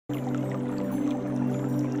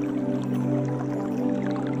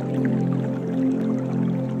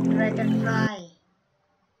Dragonfly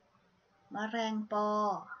แมลงปอ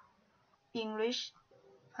English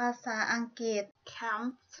ภาษาอังกฤษ แคม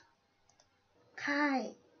ส ค่าย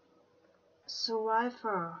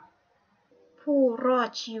Survivor ผู้รอด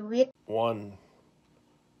ชีวิต 1.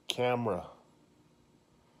 Camera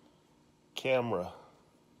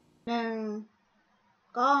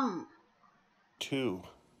 1. กล้อง 2.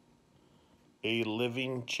 A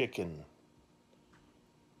living chicken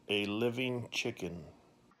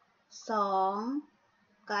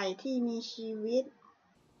 2. ไก่ที่มีชีวิต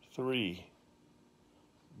 3.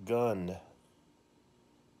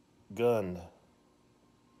 Gun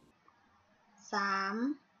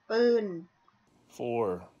 3. ปืน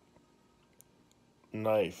 4.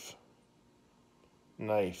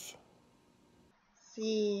 Knife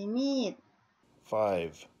 4. มีด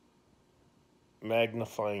 5.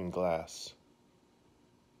 Magnifying glass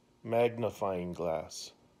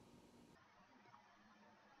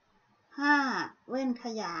 5. แว่นข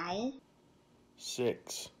ยาย 6.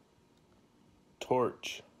 Torch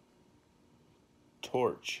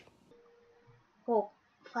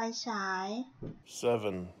 6. ไฟฉาย 7.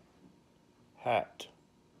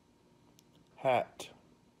 Hat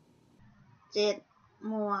 7. ห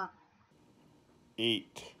มวก 8.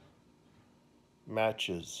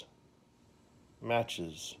 Matches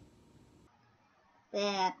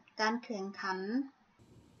 8. การแข่งขัน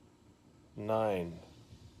 9.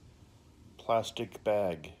 Plastic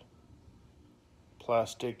bag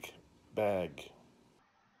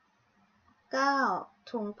 9.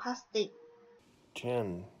 ถุงพลาสติก 10.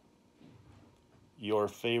 Your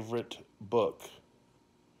favorite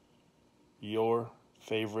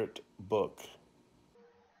book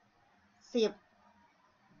 10.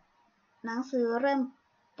 หนังสือเล่ม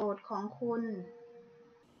โปรดของคุณ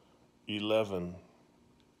 11.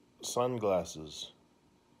 Sunglasses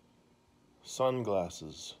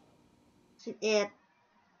 11.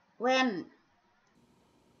 แว่น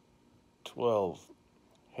 12.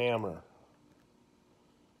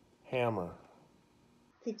 Hammer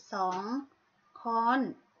 12. ค้อน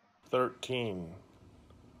 13.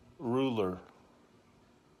 Ruler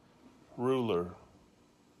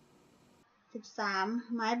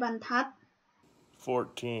 13. ไม้บรรทัด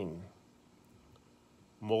 14.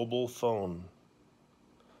 Mobile phone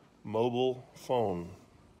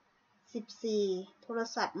 14. โทร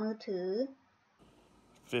ศัพท์มือถือ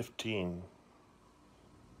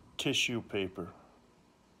 15. Tissue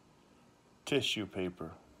paper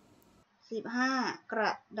 15. กร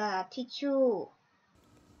ะดาษทิชชู่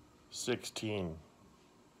 16.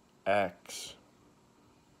 Axe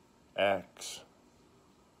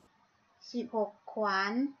 16. ขวา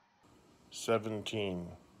น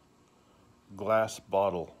 17. Glass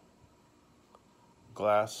bottle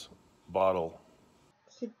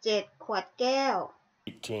 17. ขวดแก้ว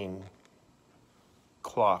 18.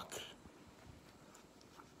 Clock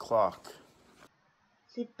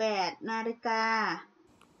 18. นาฬิกา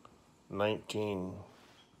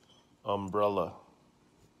 19. Umbrella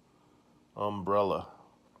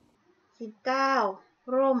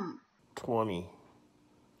 19. ร่ม 20.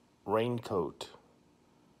 Raincoat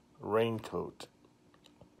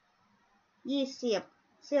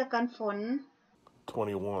 20. เสื้อกันฝน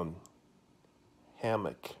 21.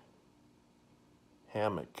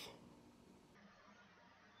 Hammock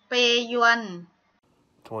เปยวน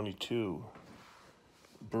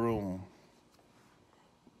 22. Broom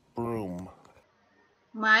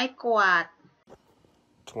ไม้กวาด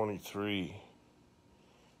 23.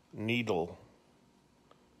 Needle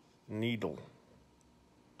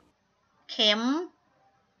เข็ม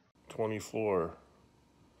 24.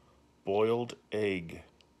 Boiled egg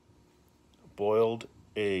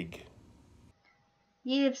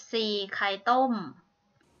 24. ไข่ต้ม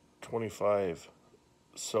 25.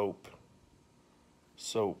 Soap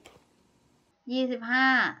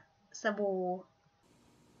 25. สบู่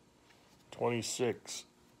 26.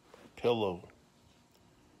 Pillow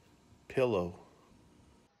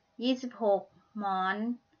 26. หมอน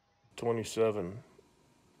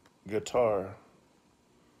 27. Guitar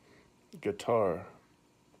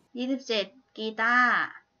 27. กีตาร์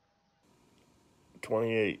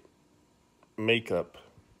 28.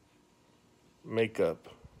 Makeup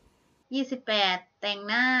 28. แต่ง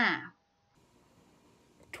หน้า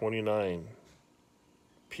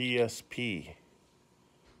 29. PSP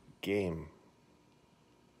Game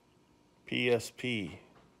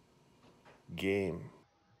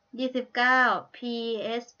 29.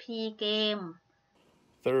 PSP เกม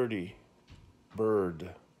 30. Bird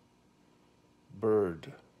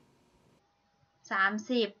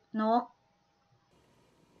 30 นก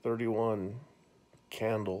 31.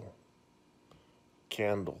 Candle.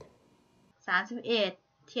 Candle.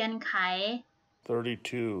 31 เทียนไข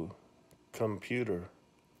 32. Computer.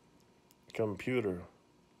 Computer.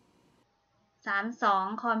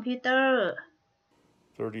 32 คอมพิวเตอร์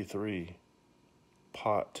 33.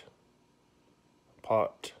 Pot.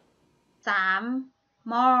 Pot. 3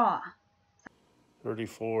 หม้อ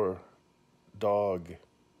 34. Dog.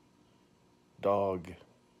 Dog.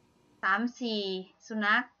 34 สุ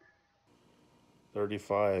นัข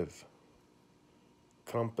 35.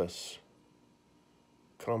 Compass.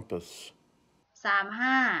 Compass.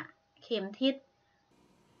 35 เข็มทิศ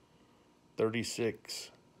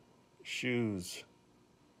 36. Shoes.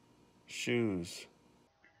 Shoes.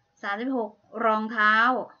 36 รองเท้า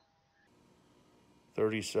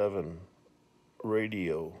 37.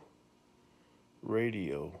 Radio.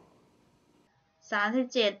 Radio.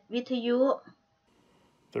 37 วิทยุ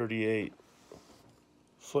 38.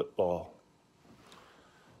 Football.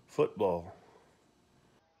 Football.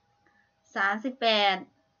 38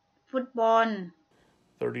 ฟุตบอล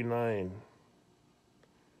 39.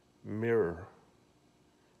 Mirror.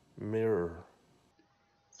 Mirror.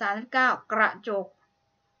 39 กระจก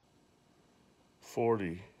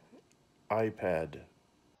 40. iPad.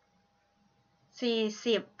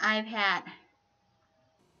 40 iPad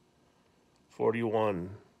 41.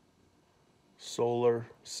 Solar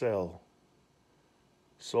cell.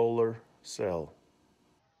 Solar cell.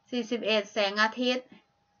 41 แสงอาทิตย์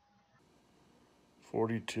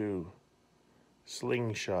 42.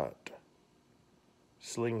 Slingshot.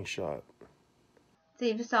 Slingshot.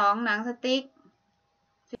 42 หนังสติ๊ก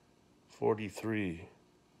 43.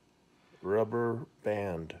 Rubber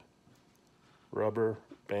band. Rubber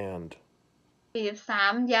band.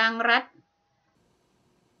 43 ยางรัด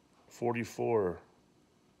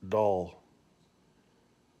 44. Doll.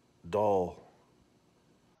 Doll.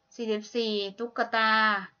 44 ตุ๊กตา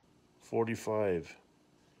 45.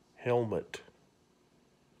 Helmet.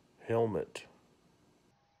 Helmet.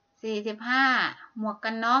 45 หมวก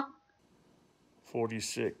กันน็อก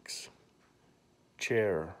 46.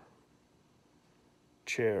 Chair.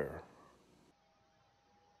 Chair.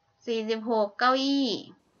 46 เก้าอี้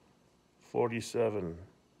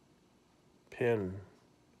 47. Pen.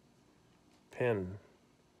 Pen.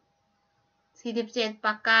 47 ป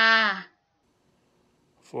ากกา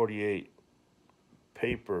 48.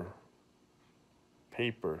 Paper.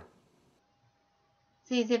 Paper.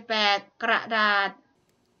 48 กระดาษ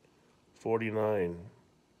 49.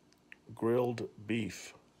 Grilled beef.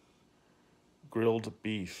 Grilled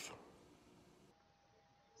beef.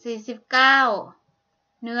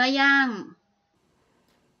 49 เนื้อย่าง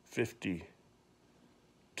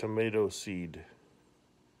 50. Tomato seed.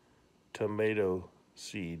 Tomato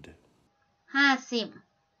seed.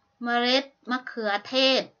 50 เมล็ดมะเขือเท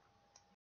ศ